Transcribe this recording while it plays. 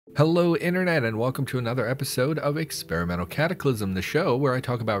Hello Internet and welcome to another episode of Experimental Cataclysm, the show where I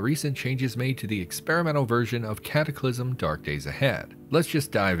talk about recent changes made to the experimental version of Cataclysm Dark Days Ahead. Let's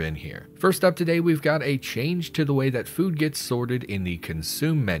just dive in here. First up today, we've got a change to the way that food gets sorted in the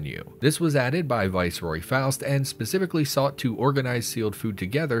consume menu. This was added by Viceroy Faust and specifically sought to organize sealed food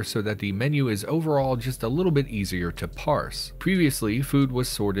together so that the menu is overall just a little bit easier to parse. Previously, food was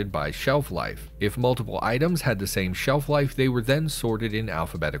sorted by shelf life. If multiple items had the same shelf life, they were then sorted in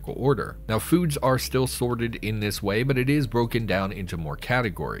alphabetical order. Now, foods are still sorted in this way, but it is broken down into more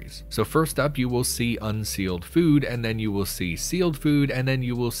categories. So first up, you will see unsealed food, and then you will see sealed food, and then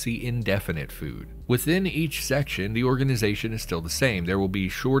you will see indefinite food. Within each section, the organization is still the same. There will be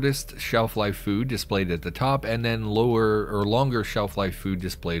shortest shelf life food displayed at the top, and then lower or longer shelf life food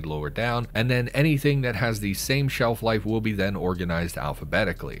displayed lower down, and then anything that has the same shelf life will be then organized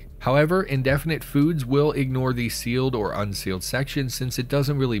alphabetically. However, indefinite foods will ignore the sealed or unsealed section since it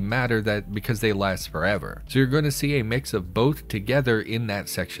doesn't really matter that because they last forever. So you're going to see a mix of both together in that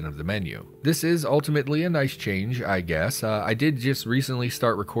section of the menu. This is ultimately a nice change, I guess. I did just recently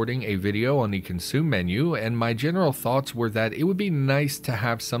start recording a video on the consume menu, and my general thoughts were that it would be nice to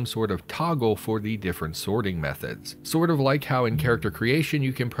have some sort of toggle for the different sorting methods. Sort of like how in character creation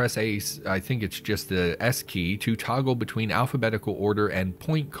you can press I think it's just the S key to toggle between alphabetical order and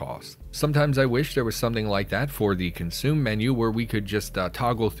point cost. Sometimes I wish there was something like that for the consume menu where we could just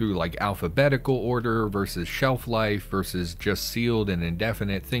toggle through like alphabetical order versus shelf life versus just sealed and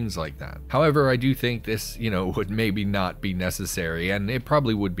indefinite, things like that. However, I do think this, would maybe not be necessary, and it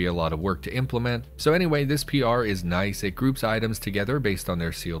probably would be a lot of work to implement. So anyway, this PR is nice. It groups items together based on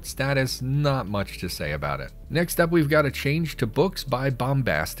their sealed status. Not much to say about it. Next up, we've got a change to books by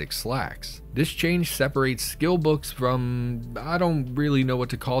Bombastic Slacks. This change separates skill books from, I don't really know what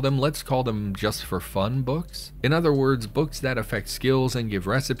to call them, let's call them just for fun books. In other words, books that affect skills and give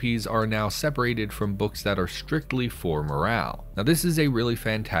recipes are now separated from books that are strictly for morale. Now this is a really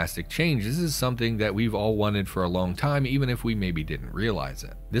fantastic change. This is something that we've all wanted for a long time, even if we maybe didn't realize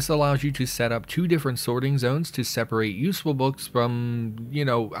it. This allows you to set up two different sorting zones to separate useful books from,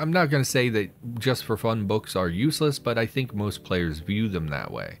 I'm not going to say that just for fun books are useless, but I think most players view them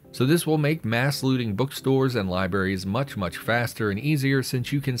that way. So this will make mass looting bookstores and libraries much faster and easier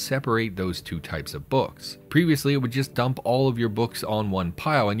since you can separate those two types of books. Previously, it would just dump all of your books on one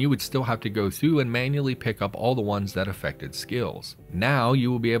pile and you would still have to go through and manually pick up all the ones that affected skills. Now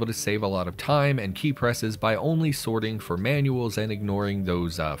you will be able to save a lot of time and key presses by only sorting for manuals and ignoring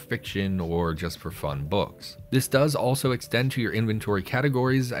those fiction or just for fun books. This does also extend to your inventory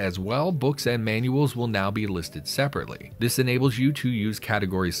categories as well. Books and manuals will now be listed separately. This enables you to use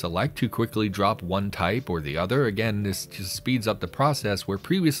category select to quickly drop one type or the other. Again, this just speeds up the process where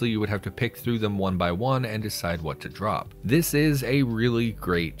previously you would have to pick through them one by one and decide what to drop. This is a really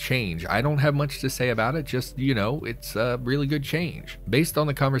great change. I don't have much to say about it, just, it's a really good change. Based on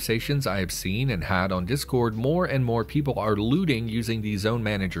the conversations I have seen and had on Discord, more and more people are looting using the Zone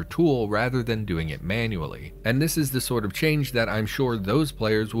Manager tool rather than doing it manually. And this is the sort of change that I'm sure those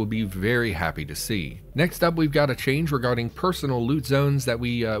players will be very happy to see. Next up, we've got a change regarding personal loot zones that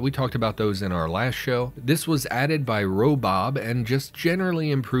we talked about those in our last show. This was added by Robob and just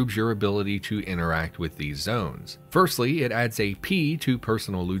generally improves your ability to interact with these zones. Firstly, it adds a P to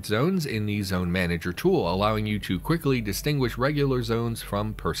personal loot zones in the Zone Manager tool, allowing you to quickly distinguish regular zones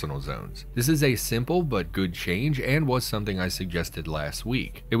from personal zones. This is a simple but good change and was something I suggested last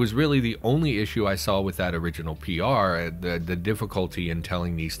week. It was really the only issue I saw with that original PR, the difficulty in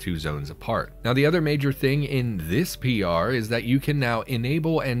telling these two zones apart. Now, the other major thing in this PR is that you can now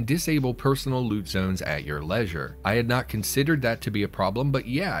enable and disable personal loot zones at your leisure. I had not considered that to be a problem, but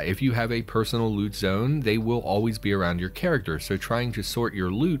yeah, if you have a personal loot zone, they will always be around your character, so trying to sort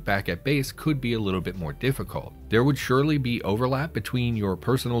your loot back at base could be a little bit more difficult. There would surely be overlap between your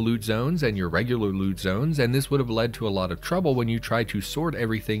personal loot zones and your regular loot zones, and this would have led to a lot of trouble when you try to sort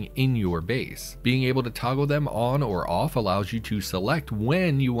everything in your base. Being able to toggle them on or off allows you to select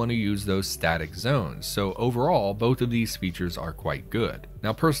when you want to use those static zones, so overall, both of these features are quite good.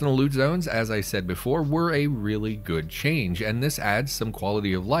 Now, personal loot zones, as I said before, were a really good change, and this adds some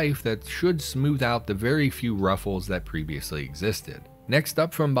quality of life that should smooth out the very few ruffles that previously existed. Next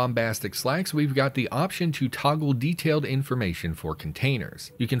up from Bombastic Slacks, we've got the option to toggle detailed information for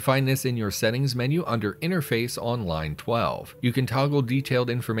containers. You can find this in your settings menu under Interface on line 12. You can toggle detailed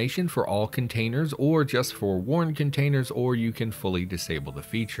information for all containers or just for worn containers, or you can fully disable the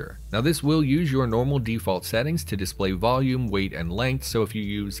feature. Now, this will use your normal default settings to display volume, weight, and length, so if you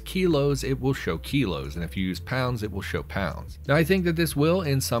use kilos, it will show kilos, and if you use pounds, it will show pounds. Now, I think that this will,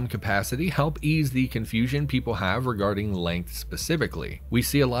 in some capacity, help ease the confusion people have regarding length specifically. quickly. We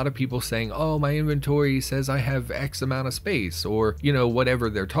see a lot of people saying, oh, my inventory says I have X amount of space, or, you know, whatever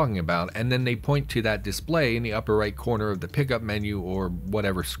they're talking about, and then they point to that display in the upper right corner of the pickup menu or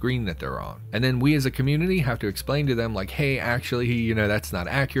whatever screen that they're on. And then we as a community have to explain to them like, hey, actually, you know, that's not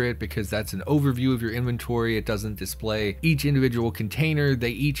accurate because that's an overview of your inventory. It doesn't display each individual container.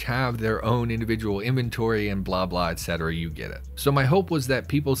 They each have their own individual inventory and blah, blah, etc. You get it. So my hope was that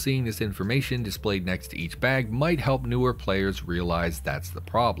people seeing this information displayed next to each bag might help newer players realize that's the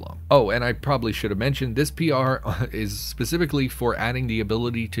problem. Oh, and I probably should have mentioned this PR is specifically for adding the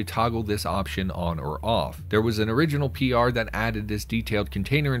ability to toggle this option on or off. There was an original PR that added this detailed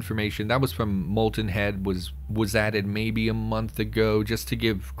container information. That was from Molten Head, was added maybe a month ago, just to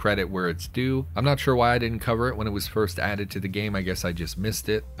give credit where it's due. I'm not sure why I didn't cover it when it was first added to the game. I guess I just missed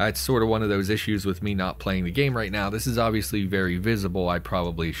it. It's sort of one of those issues with me not playing the game right now. This is obviously very visible. I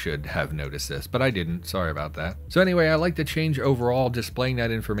probably should have noticed this, but I didn't. Sorry about that. So anyway, I like the change overall. Displaying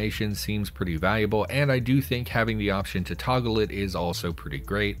that information seems pretty valuable, and I do think having the option to toggle it is also pretty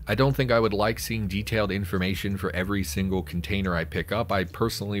great. I don't think I would like seeing detailed information for every single container I pick up. I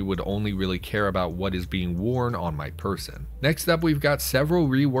personally would only really care about what is being worn on my person. Next up, we've got several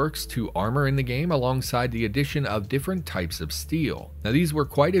reworks to armor in the game alongside the addition of different types of steel. Now these were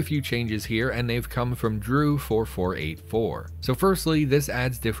quite a few changes here, and they've come from Drew 4484. So firstly, this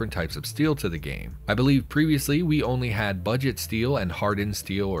adds different types of steel to the game. I believe previously we only had budget steel and hardened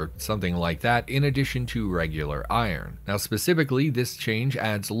steel or something like that, in addition to regular iron. Now specifically, this change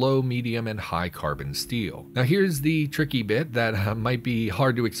adds low, medium, and high carbon steel. Now here's the tricky bit that might be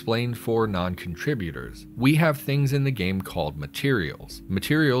hard to explain for non-contributors. We have things in the game called materials.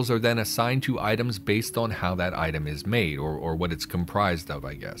 Materials are then assigned to items based on how that item is made, or what it's comprised of,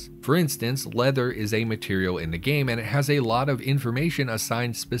 I guess. For instance, leather is a material in the game, and it has a lot of information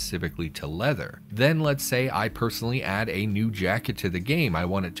assigned specifically to leather. Then let's say I personally add a new jacket to the game. I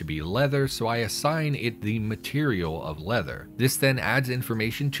want it to be leather, so I assign it the material of leather. This then adds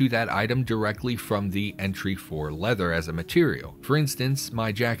information to that item directly from the entry for leather as a material. For instance,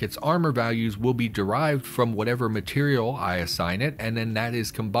 my jacket's armor values will be derived from whatever material I assign it, and then that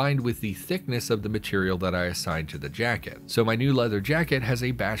is combined with the thickness of the material that I assign to the jacket. So my new leather jacket has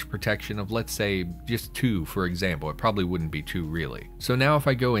a bash protection of, let's say, just 2, for example. It probably wouldn't be 2 really. So now if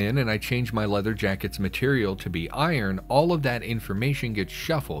I go in and I change my leather jacket's material to be iron, all of that information gets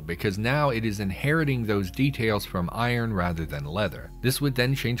shuffled because now it is inheriting those details from iron rather than leather. This would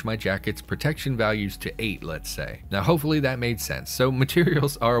then change my jacket's protection values to 8, let's say. Now hopefully that made sense. So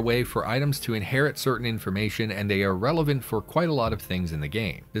materials are a way for items to inherit certain information, and they are relevant for quite a lot of things in the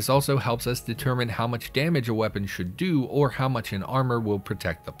game. This also helps us determine how much damage a weapon should do or how much an armor will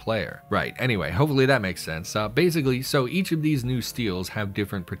protect the player. Right, anyway, hopefully that makes sense. Basically, so each of these new steels have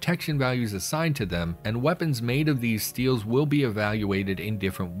different protection values assigned to them, and weapons made of these steels will be evaluated in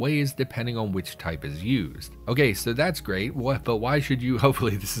different ways depending on which type is used. Okay, so that's great, but why should you,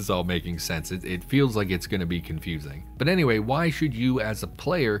 hopefully this is all making sense. It feels like it's going to be confusing. But anyway, why should you as a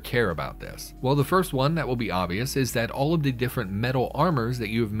player care about this? Well, the first one that will be obvious is that all of the different metal armors that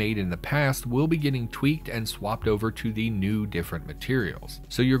you have made in the past will be getting tweaked and swapped over to the new different materials.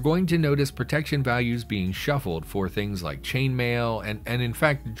 So you're going to notice protection values being shuffled for things like chainmail, and in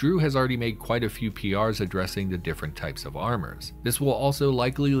fact, Drew has already made quite a few PRs addressing the different types of armors. This will also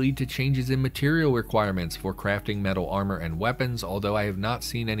likely lead to changes in material requirements for crafting metal armor and weapons, although I have not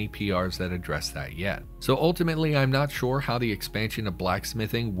seen any PRs that address that yet. So ultimately, I'm not sure how the expansion of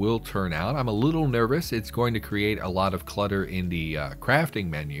blacksmithing will turn out. I'm a little nervous. It's going to create a lot of clutter in the crafting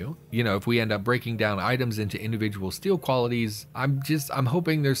menu. You know, if we end up breaking down items into individual steel qualities, I'm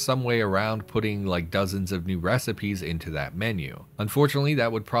hoping there's some way around putting like dozens of new recipes into that menu. Unfortunately,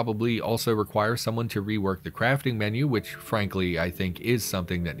 that would probably also require someone to rework the crafting menu, which frankly I think is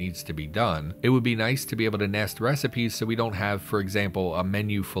something that needs to be done. It would be nice to be able to nest recipes so we don't have, for example, a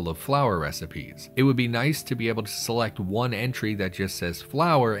menu full of flour recipes. It would be nice to be able to select one entry that just says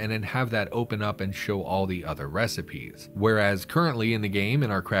flour and then have that open up and show all the other recipes. Whereas currently in the game,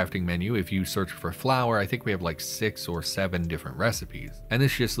 in our crafting menu, if you search for flour, I think we have like 6 or 7 different recipes. And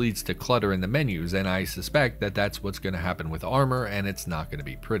this just leads to clutter in the menus, and I suspect that that's what's going to happen with armor, and it's not going to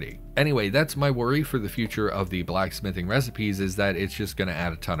be pretty. Anyway, that's my worry for the future of the blacksmithing recipes, is that it's just going to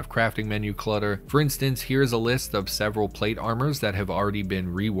add a ton of crafting menu clutter. For instance, here's a list of several plate armors that have already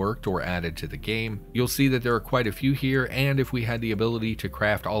been reworked or added to the game. You'll see that there are quite a few here, and if we had the ability to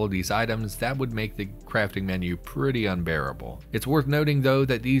craft all of these items, that would make the crafting menu pretty unbearable. It's worth noting though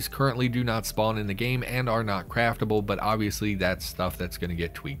that these currently do not spawn in the game and are not craftable, but obviously that's stuff that's going to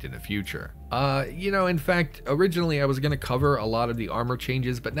get tweaked in the future. In fact, originally I was going to cover a lot of the armor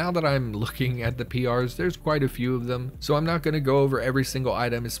changes, but now that I'm looking at the PRs, there's quite a few of them. So I'm not going to go over every single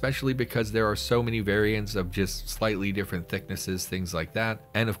item, especially because there are so many variants of just slightly different thicknesses, things like that.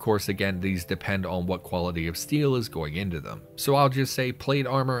 And of course, again, these depend on what quality of steel is going into them. So I'll just say plate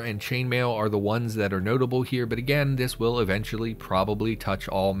armor and chainmail are the ones that are notable here, but again, this will eventually probably touch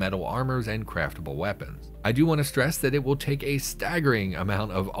all metal armors and craftable weapons. I do want to stress that it will take a staggering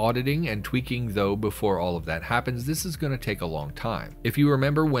amount of auditing and tweaking though before all of that happens. This is going to take a long time. If you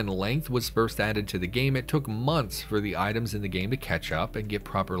remember when length was first added to the game, it took months for the items in the game to catch up and get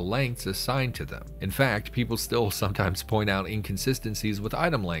proper lengths assigned to them. In fact, people still sometimes point out inconsistencies with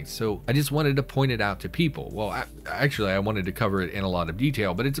item lengths, so I just wanted to point it out to people. Well, actually I wanted to cover it in a lot of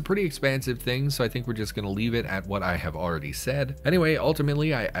detail, but it's a pretty expansive thing, so I think we're just going to leave it at what I have already said. Anyway,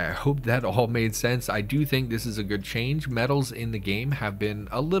 ultimately, I hope that all made sense. I do think this is a good change. Metals in the game have been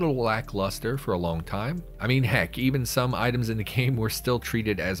a little lackluster for a long time. I mean, heck, even some items in the game were still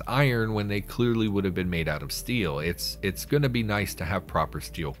treated as iron when they clearly would have been made out of steel. It's going to be nice to have proper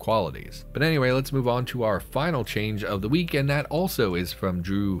steel qualities. But anyway, let's move on to our final change of the week, and that also is from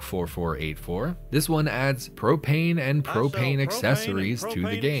Drew4484. This one adds propane and propane accessories to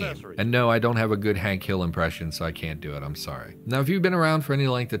the game. And no, I don't have a good Hank Hill impression, so I can't do it. I'm sorry. Now, if you've been around for any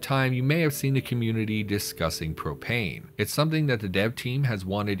length of time, you may have seen the community discussing propane. It's something that the dev team has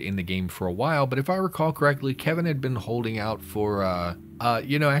wanted in the game for a while, but if I recall correctly, Kevin had been holding out for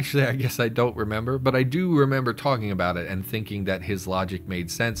actually, I guess I don't remember, but I do remember talking about it and thinking that his logic made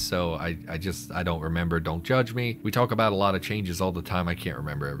sense, so I don't remember, don't judge me. We talk about a lot of changes all the time, I can't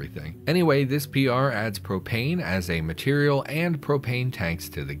remember everything. Anyway, this PR adds propane as a material and propane tanks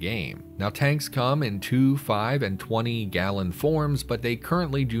to the game. Now, tanks come in 2, 5, and 20 gallon forms, but they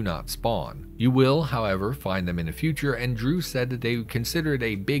currently do not spawn. You will, however, find them in the future, and Drew said that they considered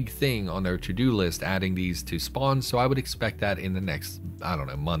a big thing on their to-do list adding these to spawn, so I would expect that in the next, I don't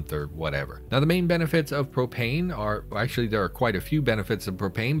know, month or whatever. Now, the main benefits of propane are, actually there are quite a few benefits of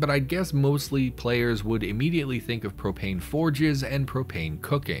propane, but I guess mostly players would immediately think of propane forges and propane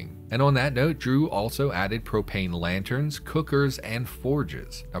cooking. And on that note, Drew also added propane lanterns, cookers, and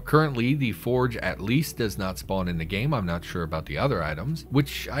forges. Now currently, the forge at least does not spawn in the game. I'm not sure about the other items,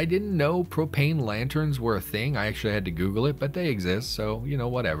 which I didn't know propane lanterns were a thing. I actually had to Google it, but they exist, so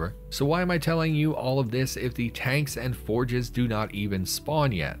whatever. So why am I telling you all of this if the tanks and forges do not even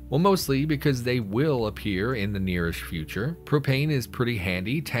spawn yet? Well, mostly because they will appear in the nearest future. Propane is pretty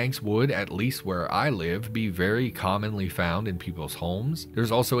handy. Tanks would, at least where I live, be very commonly found in people's homes.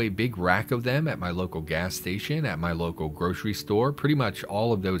 There's also a big rack of them at my local gas station, at my local grocery store, pretty much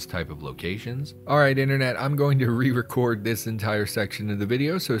all of those type of locations. Alright internet, I'm going to re-record this entire section of the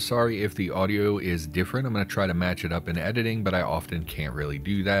video, so sorry if the audio is different. I'm going to try to match it up in editing, but I often can't really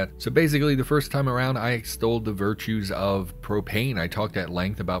do that. So basically, the first time around, I extolled the virtues of propane. I talked at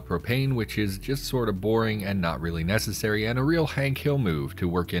length about propane, which is just sort of boring and not really necessary, and a real Hank Hill move, to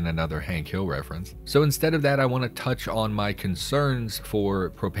work in another Hank Hill reference. So instead of that, I want to touch on my concerns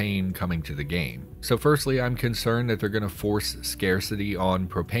for propane coming to the game. So firstly, I'm concerned that they're going to force scarcity on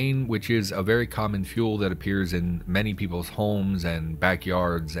propane, which is a very common fuel that appears in many people's homes and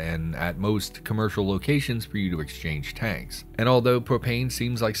backyards and at most commercial locations for you to exchange tanks. And although propane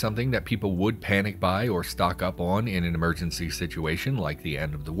seems like something that people would panic buy or stock up on in an emergency situation like the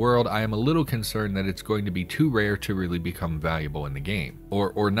end of the world, I am a little concerned that it's going to be too rare to really become valuable in the game.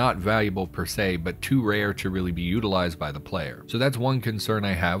 Or not valuable per se, but too rare to really be utilized by the player. So that's one concern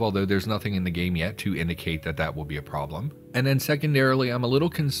I have, although there's nothing in the game yet to indicate that that will be a problem. And then secondarily, I'm a little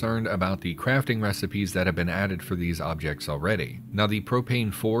concerned about the crafting recipes that have been added for these objects already. Now, the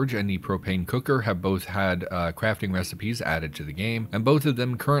propane forge and the propane cooker have both had crafting recipes added to the game, and both of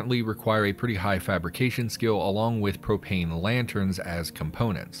them currently require a pretty high fabrication skill along with propane lanterns as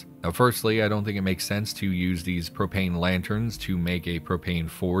components. Now firstly, I don't think it makes sense to use these propane lanterns to make a propane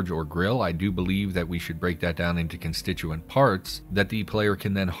forge or grill. I do believe that we should break that down into constituent parts that the player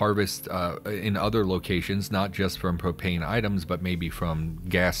can then harvest in other locations, not just from propane items, but maybe from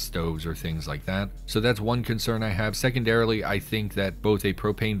gas stoves or things like that. So that's one concern I have. Secondarily, I think that both a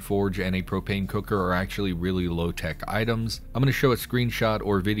propane forge and a propane cooker are actually really low-tech items. I'm going to show a screenshot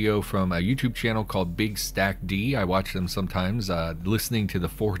or video from a YouTube channel called Big Stack D. I watch them sometimes. Listening to the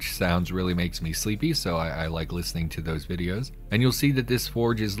forge sounds really makes me sleepy, so I like listening to those videos. And you'll see that this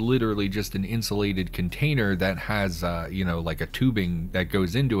forge is literally just an insulated container that has, like a tubing that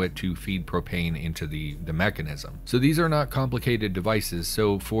goes into it to feed propane into the mechanism. So these are not complicated devices,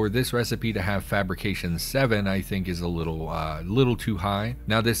 so for this recipe to have fabrication 7, I think is a little too high.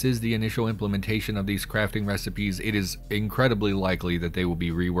 Now, this is the initial implementation of these crafting recipes. It is incredibly likely that they will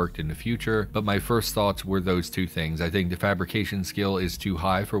be reworked in the future, but my first thoughts were those two things. I think the fabrication skill is too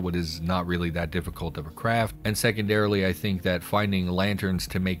high for what is not really that difficult of a craft, and secondarily, I think that finding lanterns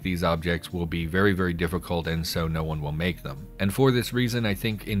to make these objects will be very, very difficult, and so no one will make them. And for this reason, I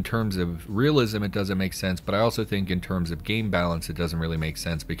think in terms of realism it doesn't make sense, but I also think in terms of game balance it doesn't really make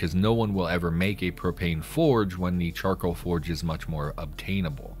sense, because no one will ever make a propane forge when the charcoal forge is much more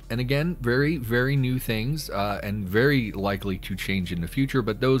obtainable. And again, very, very new things, and very likely to change in the future,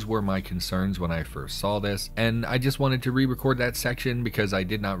 but those were my concerns when I first saw this, and I just wanted to re-record that section because I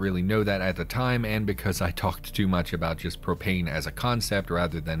did not really know that at the time, and because I talked too much about just propane as a concept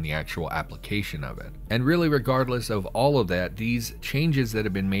rather than the actual application of it. And really, regardless of all of that, these changes that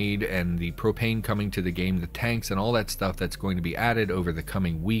have been made and the propane coming to the game, the tanks and all that stuff that's going to be added over the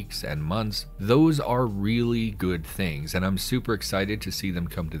coming weeks and months, those are really good things, and I'm super excited to see them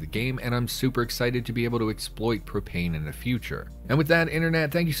come to the game, and I'm super excited to be able to exploit propane in the future. And with that,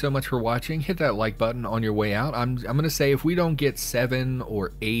 internet, thank you so much for watching. Hit that like button on your way out. I'm gonna say if we don't get 7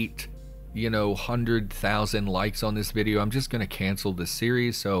 or 8 100,000 likes on this video, I'm just gonna cancel this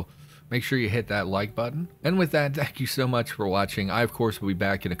series, so make sure you hit that like button. And with that, thank you so much for watching. I, of course, will be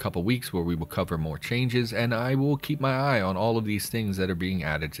back in a couple weeks where we will cover more changes, and I will keep my eye on all of these things that are being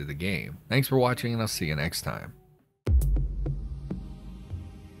added to the game. Thanks for watching, and I'll see you next time.